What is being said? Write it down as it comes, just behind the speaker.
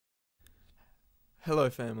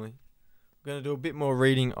Hello, family. We're going to do a bit more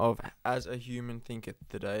reading of As a Human Thinketh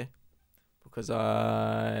today because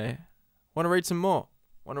I want to read some more.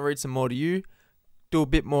 To you, do a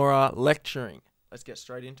bit more lecturing. Let's get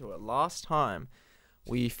straight into it. Last time,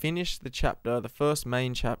 we finished the first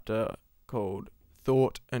main chapter called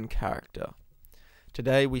Thought and Character.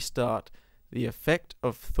 Today, we start the effect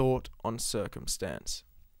of thought on circumstance.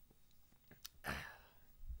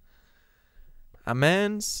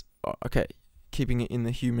 Keeping it in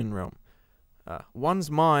the human realm. One's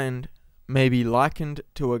mind may be likened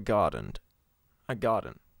to a garden,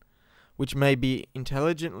 which may be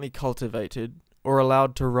intelligently cultivated or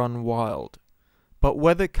allowed to run wild. But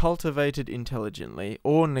whether cultivated intelligently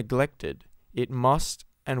or neglected, it must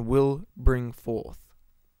and will bring forth.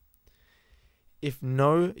 If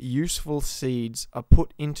no useful seeds are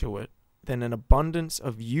put into it, then an abundance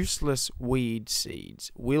of useless weed seeds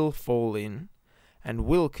will fall in and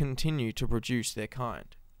will continue to produce their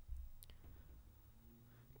kind.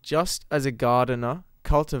 Just as a gardener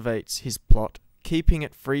cultivates his plot, keeping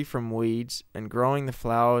it free from weeds and growing the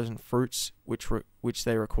flowers and fruits which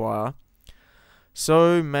they require,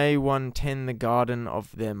 so may one tend the garden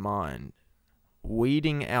of their mind,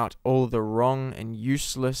 weeding out all the wrong and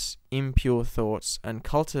useless, impure thoughts and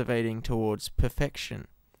cultivating towards perfection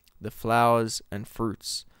the flowers and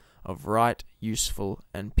fruits of right, useful,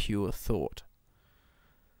 and pure thought.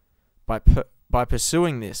 By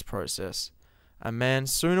pursuing this process, a man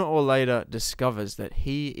sooner or later discovers that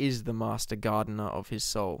he is the master gardener of his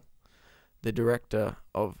soul, the director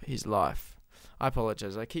of his life. I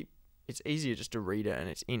apologize. It's easier just to read it and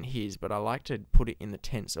it's in his, but I like to put it in the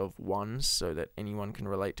tense of one's so that anyone can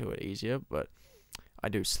relate to it easier, but I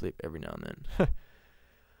do slip every now and then.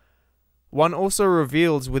 One also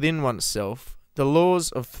reveals within oneself the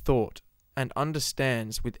laws of thought and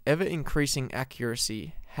understands with ever-increasing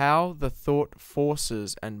accuracy how the thought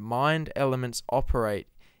forces and mind elements operate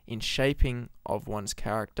in shaping of one's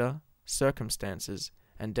character, circumstances,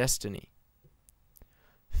 and destiny.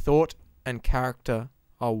 Thought and character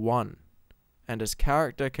are one, and as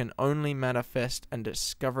character can only manifest and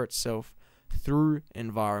discover itself through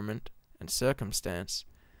environment and circumstance,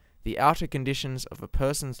 the outer conditions of a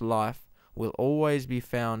person's life will always be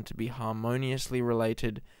found to be harmoniously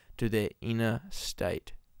related to their inner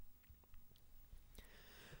state.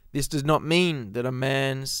 This does not mean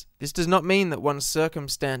that one's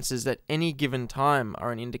circumstances at any given time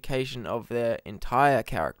are an indication of their entire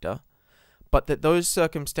character, but that those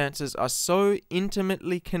circumstances are so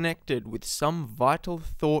intimately connected with some vital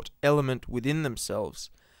thought element within themselves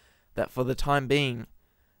that for the time being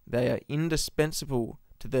they are indispensable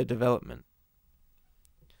to their development.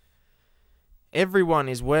 Everyone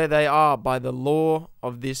is where they are by the law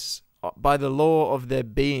of their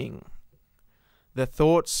being. The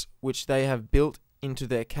thoughts which they have built into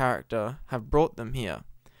their character have brought them here,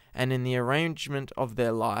 and in the arrangement of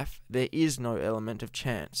their life there is no element of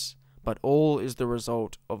chance, but all is the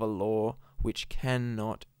result of a law which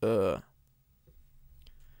cannot err.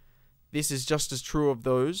 This is just as true of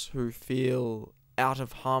those who feel out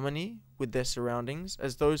of harmony with their surroundings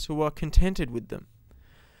as those who are contented with them.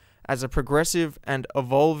 As a progressive and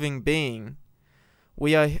evolving being,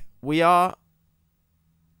 we are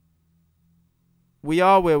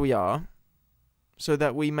where we are, so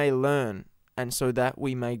that we may learn, and so that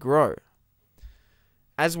we may grow.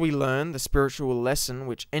 As we learn the spiritual lesson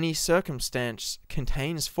which any circumstance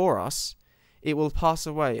contains for us, it will pass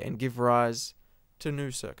away and give rise to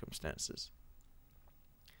new circumstances.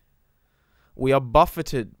 We are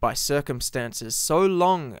buffeted by circumstances so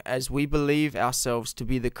long as we believe ourselves to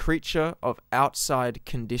be the creature of outside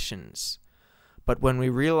conditions. But when we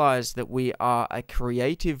realize that we are a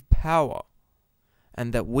creative power,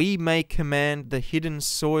 and that we may command the hidden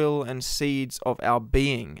soil and seeds of our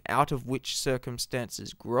being out of which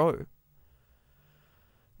circumstances grow,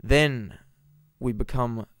 then we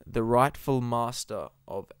become the rightful master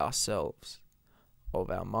of ourselves, of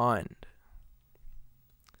our mind.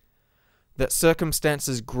 That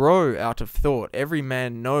circumstances grow out of thought, every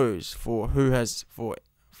man knows, for who has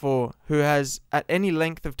at any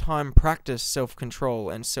length of time practiced self-control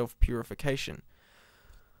and self-purification.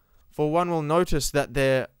 For one will notice that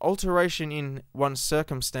their alteration in one's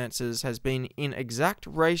circumstances has been in exact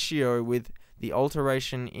ratio with the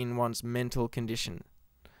alteration in one's mental condition.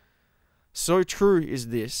 So true is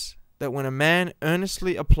this, that when a man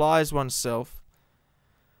earnestly applies oneself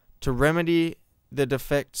to remedy the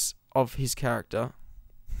defects of his character,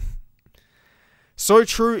 so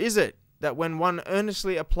true is it that when one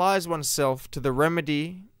earnestly applies himself to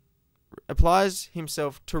remedy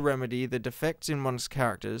the defects in one's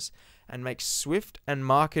characters and makes swift and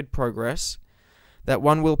marked progress, that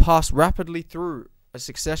one will pass rapidly through a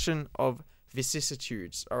succession of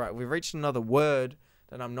vicissitudes. Alright, we've reached another word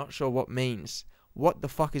that I'm not sure what means. What the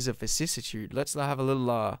fuck is a vicissitude? Let's have a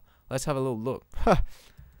little look.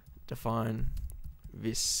 Define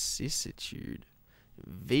vicissitude.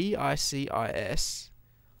 VICISSITUD.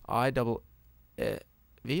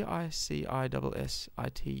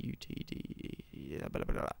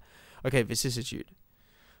 Okay, vicissitude.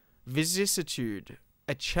 Vicissitude.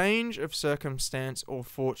 A change of circumstance or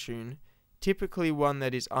fortune, typically one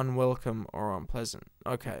that is unwelcome or unpleasant.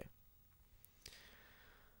 Okay.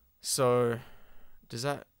 So, does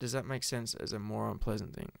that make sense as a more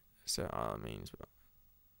unpleasant thing? So, means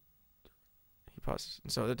he passes.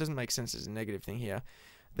 So that doesn't make sense as a negative thing here.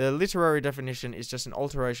 The literary definition is just an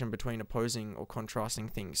alteration between opposing or contrasting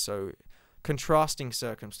things. So, contrasting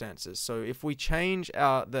circumstances. So, if we change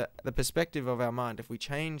the perspective of our mind, if we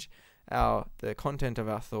change the content of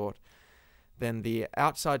our thought, then the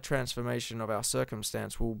outside transformation of our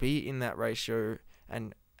circumstance will be in that ratio,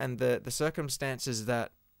 and the circumstances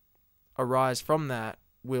that arise from that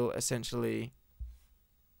will essentially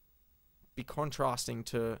be contrasting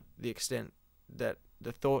to the extent that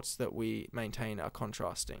the thoughts that we maintain are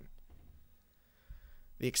contrasting.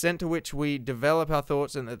 The extent to which we develop our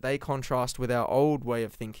thoughts and that they contrast with our old way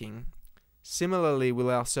of thinking, similarly will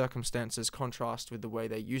our circumstances contrast with the way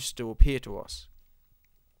they used to appear to us.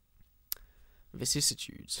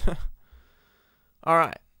 Vicissitudes.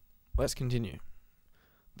 Alright, let's continue.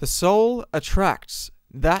 The soul attracts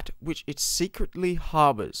that which it secretly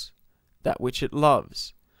harbors, that which it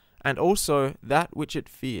loves, and also that which it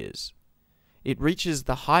fears. It reaches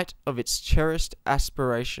the height of its cherished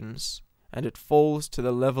aspirations, and it falls to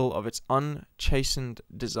the level of its unchastened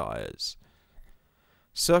desires.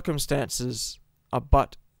 Circumstances are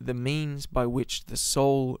but the means by which the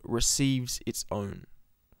soul receives its own.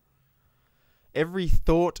 Every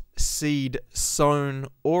thought seed sown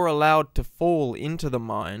or allowed to fall into the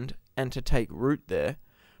mind and to take root there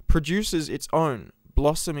produces its own,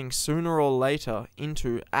 blossoming sooner or later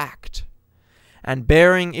into act, and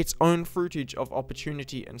bearing its own fruitage of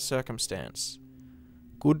opportunity and circumstance.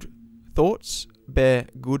 Good thoughts bear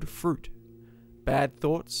good fruit. Bad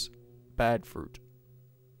thoughts, bad fruit.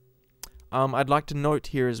 I'd like to note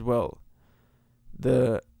here as well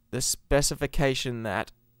the specification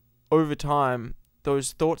that over time,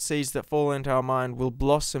 those thought seeds that fall into our mind will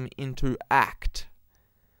blossom into act.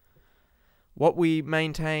 What we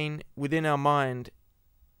maintain within our mind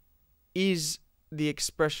is the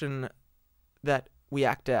expression that we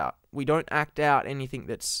act out. We don't act out anything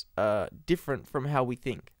that's different from how we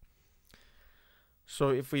think. So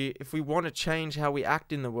if we want to change how we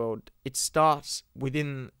act in the world, it starts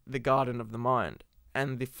within the garden of the mind.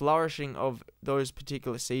 And the flourishing of those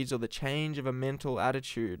particular seeds, or the change of a mental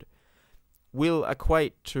attitude, will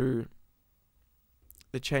equate to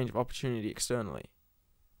the change of opportunity externally.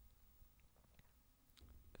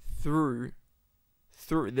 And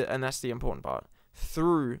that's the important part.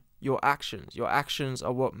 Through your actions. Your actions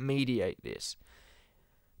are what mediate this.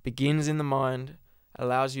 Begins in the mind,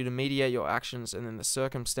 allows you to mediate your actions, and then the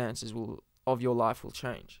circumstances of your life will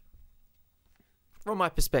change. From my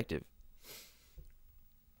perspective.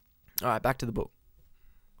 Alright, back to the book.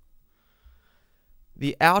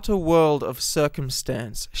 The outer world of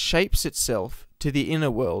circumstance shapes itself to the inner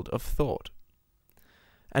world of thought.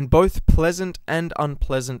 And both pleasant and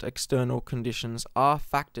unpleasant external conditions are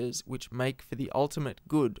factors which make for the ultimate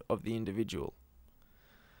good of the individual.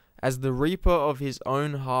 As the reaper of his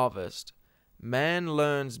own harvest, man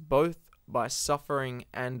learns both by suffering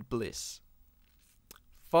and bliss.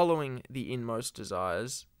 Following the inmost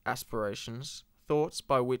desires, aspirations, thoughts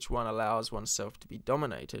by which one allows oneself to be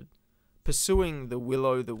dominated, pursuing the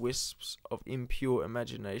will-o'-the-wisps of impure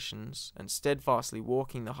imaginations, and steadfastly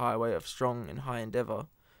walking the highway of strong and high endeavour,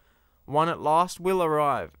 one at last will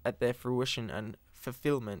arrive at their fruition and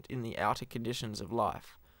fulfilment in the outer conditions of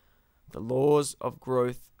life. The laws of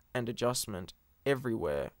growth and adjustment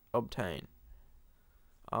everywhere obtain.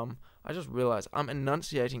 I just realized I'm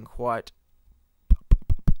enunciating quite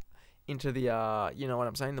into the, you know what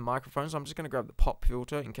I'm saying, the microphone, so I'm just going to grab the pop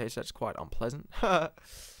filter in case that's quite unpleasant.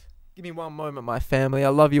 Give me one moment, my family. I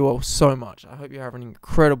love you all so much. I hope you're having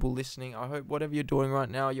incredible listening. I hope whatever you're doing right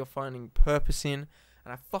now, you're finding purpose in.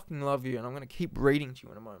 And I fucking love you, and I'm going to keep reading to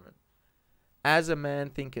you in a moment. As a Man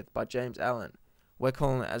Thinketh by James Allan. We're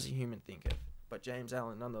calling it As a Human Thinketh. But James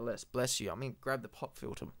Allan, nonetheless, bless you. I'm going to grab the pop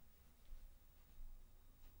filter.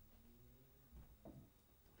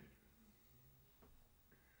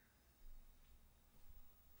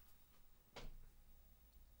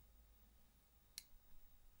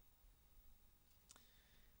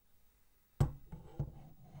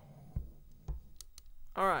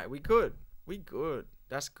 Alright, we good. We good.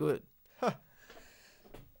 That's good. I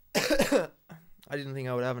didn't think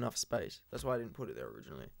I would have enough space. That's why I didn't put it there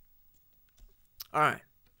originally. Alright.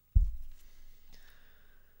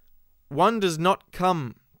 One does not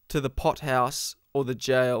come to the pothouse or the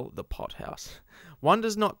jail, the pothouse. One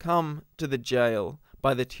does not come to the jail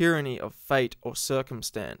by the tyranny of fate or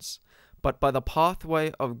circumstance, but by the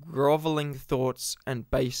pathway of grovelling thoughts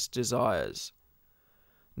and base desires.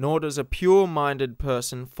 Nor does a pure-minded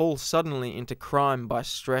person fall suddenly into crime by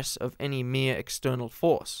stress of any mere external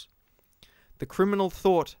force. The criminal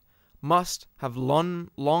thought must have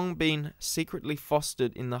long been secretly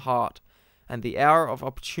fostered in the heart, and the hour of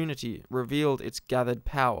opportunity revealed its gathered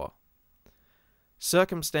power.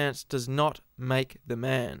 Circumstance does not make the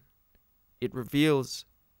man. It reveals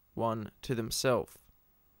one to themselves.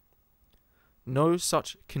 No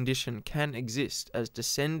such condition can exist as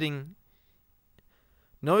descending.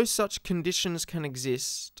 No such conditions can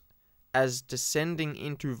exist as descending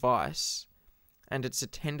into vice and its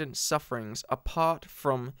attendant sufferings apart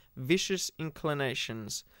from vicious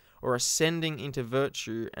inclinations, or ascending into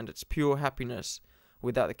virtue and its pure happiness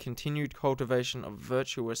without the continued cultivation of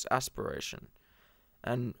virtuous aspiration.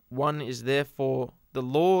 And one is therefore the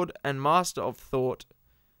lord and master of thought,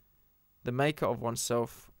 the maker of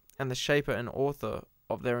oneself, and the shaper and author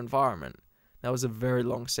of their environment. That was a very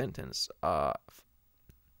long sentence.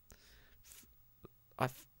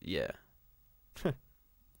 Yeah.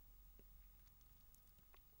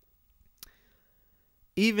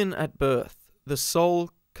 Even at birth, the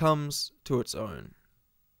soul comes to its own,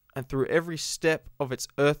 and through every step of its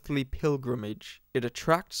earthly pilgrimage, it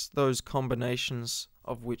attracts those combinations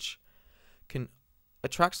of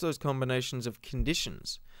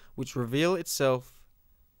conditions which reveal itself.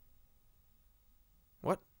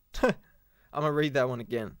 What? I'm gonna read that one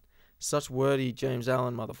again. Such wordy James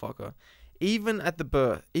Allan, motherfucker. Even at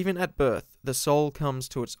birth, the soul comes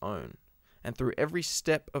to its own, and through every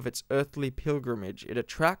step of its earthly pilgrimage, it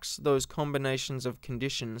attracts those combinations of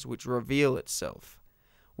conditions which reveal itself,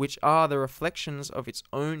 which are the reflections of its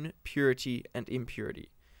own purity and impurity,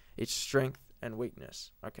 its strength and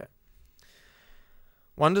weakness. Okay.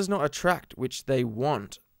 One does not attract which they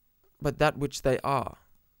want, but that which they are.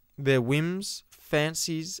 Their whims,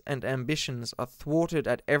 fancies, and ambitions are thwarted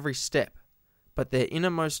at every step, but their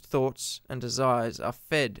innermost thoughts and desires are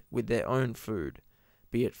fed with their own food,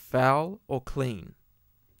 be it foul or clean.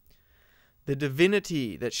 The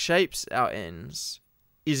divinity that shapes our ends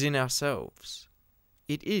is in ourselves.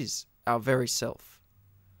 It is our very self.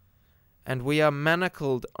 And we are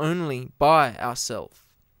manacled only by ourself.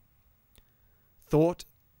 Thought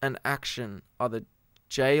and action are the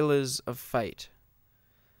jailers of fate.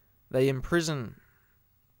 They imprison,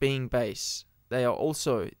 being base. They are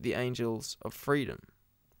also the angels of freedom.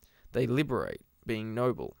 They liberate, being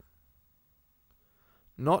noble.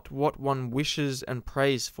 Not what one wishes and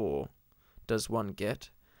prays for does one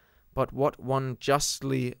get, but what one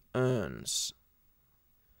justly earns.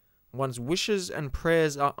 One's wishes and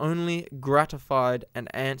prayers are only gratified and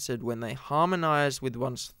answered when they harmonize with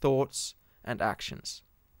one's thoughts and actions.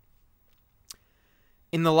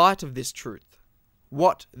 In the light of this truth,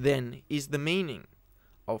 what then is the meaning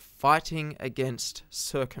of fighting against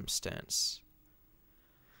circumstance?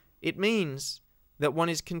 It means that one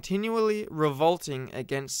is continually revolting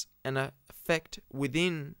against an effect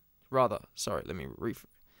within,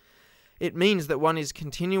 It means that one is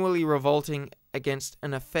continually revolting against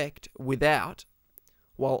an effect without,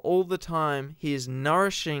 while all the time he is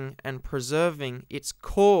nourishing and preserving its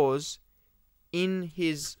cause in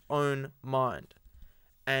his own mind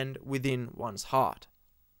and within one's heart.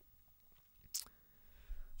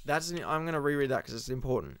 I'm going to reread that because it's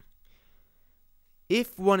important.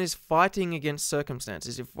 If one is fighting against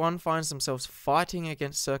circumstances, if one finds themselves fighting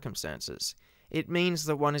against circumstances, it means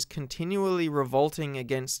that one is continually revolting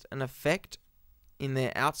against an effect in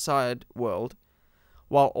their outside world,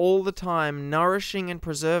 while all the time nourishing and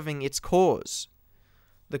preserving its cause,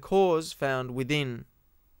 the cause found within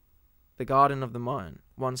the garden of the mind,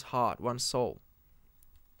 one's heart, one's soul.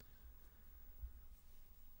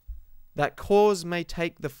 That cause may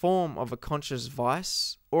take the form of a conscious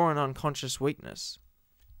vice or an unconscious weakness.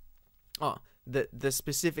 The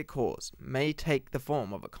specific cause may take the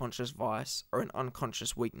form of a conscious vice or an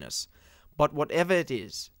unconscious weakness. But whatever it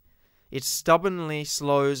is, it stubbornly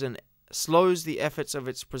slows the efforts of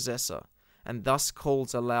its possessor, and thus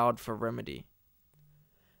calls aloud for remedy.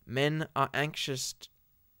 We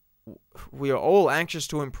are all anxious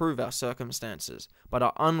to improve our circumstances, but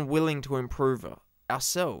are unwilling to improve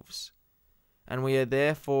ourselves, and we are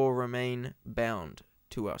therefore remain bound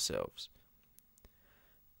to ourselves.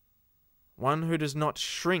 One who does not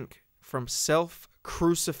shrink from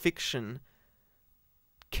self-crucifixion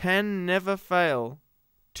can never fail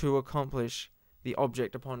to accomplish the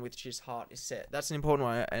object upon which his heart is set. That's an important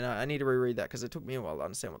one, and I need to reread that because it took me a while to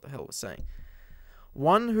understand what the hell it was saying.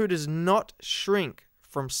 One who does not shrink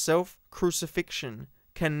from self-crucifixion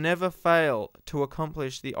can never fail to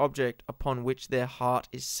accomplish the object upon which their heart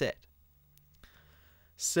is set.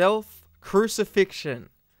 Self-crucifixion.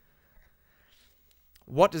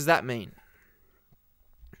 What does that mean?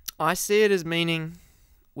 I see it as meaning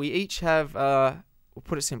we each have, we'll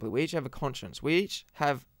put it simply, we each have a conscience. We each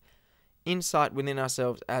have insight within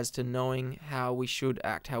ourselves as to knowing how we should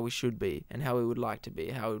act, how we should be, and how we would like to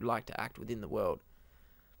be, how we would like to act within the world.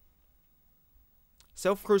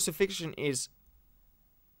 Self-crucifixion is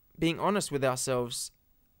being honest with ourselves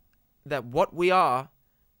that what we are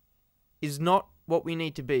is not what we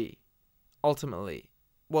need to be, ultimately.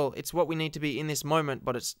 Well, it's what we need to be in this moment,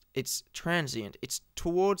 but it's transient. It's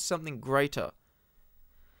towards something greater.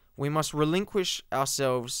 We must relinquish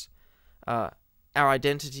ourselves, our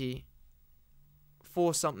identity,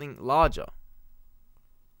 for something larger.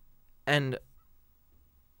 And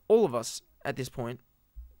all of us at this point,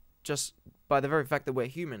 just by the very fact that we're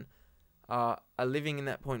human, are living in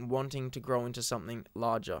that point, wanting to grow into something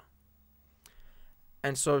larger.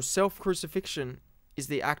 And so self-crucifixion is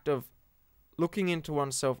the act of looking into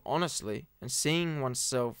oneself honestly and seeing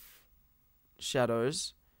oneself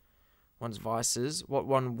shadows, one's vices, what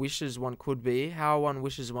one wishes one could be, how one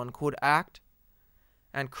wishes one could act,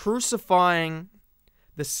 and crucifying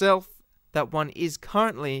the self that one is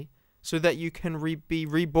currently so that you can be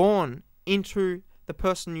reborn into the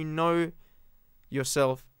person you know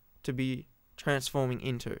yourself to be transforming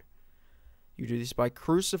into. You do this by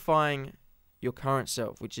crucifying your current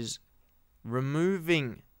self, which is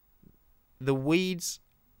removing the weeds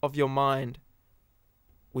of your mind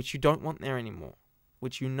which you don't want there anymore,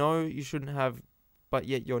 which you know you shouldn't have, but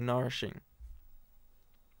yet you're nourishing.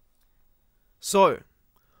 So,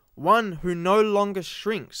 one who no longer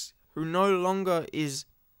shrinks, who no longer is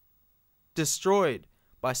destroyed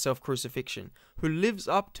by self-crucifixion, who lives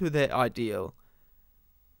up to their ideal,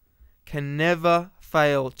 can never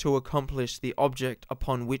fail to accomplish the object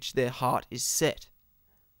upon which their heart is set.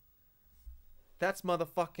 That's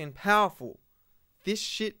motherfucking powerful. This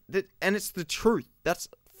shit, and it's the truth. That's,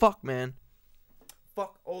 fuck, man.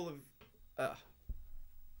 Fuck all of,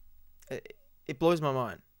 it blows my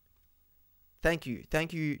mind. Thank you,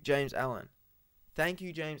 James Allan. Thank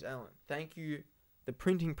you, James Allan. Thank you, the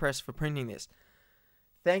printing press, for printing this.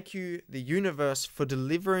 Thank you, the universe, for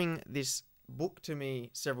delivering this book to me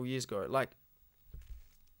several years ago. Like,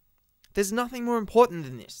 there's nothing more important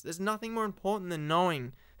than this. There's nothing more important than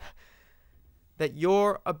knowing that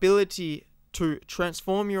your ability to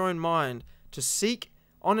transform your own mind, to seek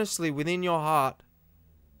honestly within your heart,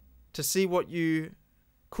 to see what you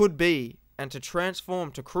could be, and to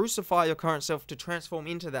transform, to crucify your current self, to transform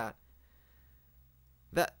into that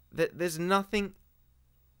there's nothing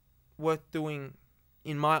worth doing,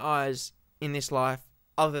 in my eyes, in this life,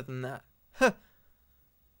 other than that. It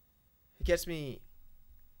gets me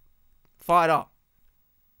fired up.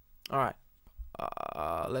 Alright.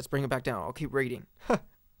 Let's bring it back down. I'll keep reading. How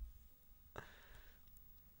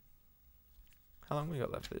long we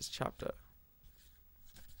got left for this chapter?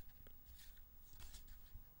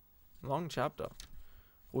 Long chapter.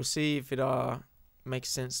 We'll see if it makes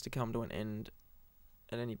sense to come to an end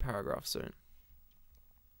at any paragraph soon.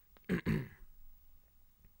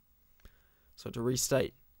 So to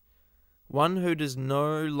restate, one who does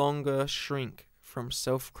no longer shrink from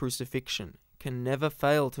self-crucifixion can never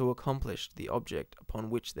fail to accomplish the object upon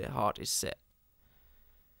which their heart is set.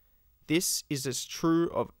 This is as true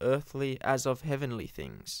of earthly as of heavenly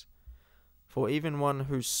things. For even one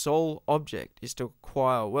whose sole object is to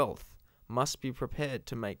acquire wealth must be prepared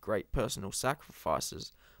to make great personal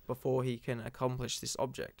sacrifices before he can accomplish this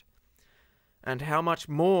object. And how much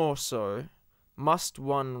more so must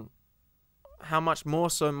one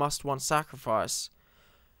sacrifice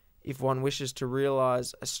if one wishes to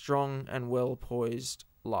realize a strong and well-poised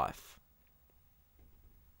life.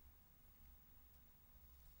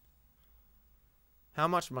 How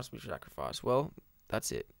much must we sacrifice? Well,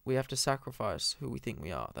 that's it. We have to sacrifice who we think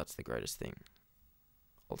we are. That's the greatest thing,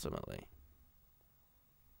 ultimately.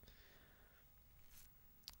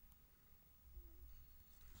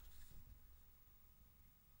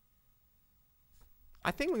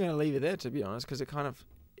 I think we're going to leave it there, to be honest, because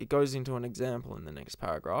it goes into an example in the next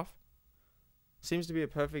paragraph. Seems to be a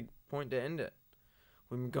perfect point to end it.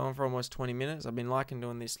 We've been going for almost 20 minutes. I've been liking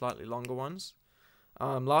doing these slightly longer ones.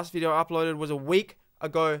 Last video I uploaded was a week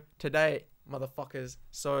ago today, motherfuckers.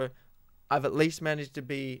 So I've at least managed to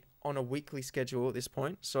be on a weekly schedule at this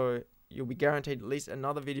point, so you'll be guaranteed at least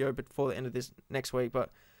another video before the end of this next week. But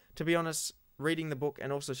to be honest, reading the book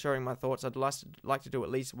and also sharing my thoughts, I'd like to do at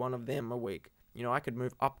least one of them a week. You know, I could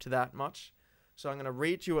move up to that much. So I'm going to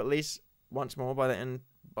read to you at least once more by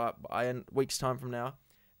a week's time from now.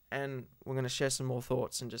 And we're going to share some more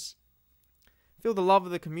thoughts and just feel the love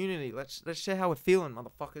of the community. Let's share how we're feeling,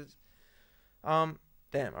 motherfuckers.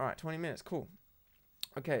 Damn, alright, 20 minutes, cool.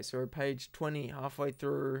 Okay, so we're page 20, halfway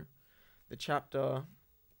through the chapter,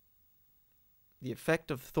 The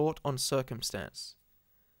Effect of Thought on Circumstance.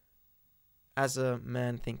 As a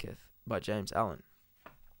Man Thinketh, by James Allan.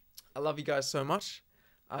 I love you guys so much.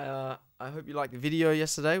 I hope you liked the video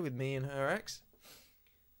yesterday with me and her ex.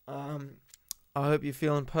 I hope you're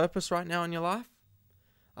feeling purpose right now in your life.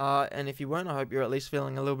 And if you weren't, I hope you're at least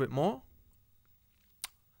feeling a little bit more.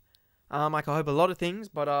 I hope a lot of things,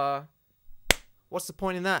 but what's the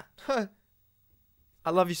point in that? I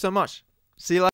love you so much. See you later.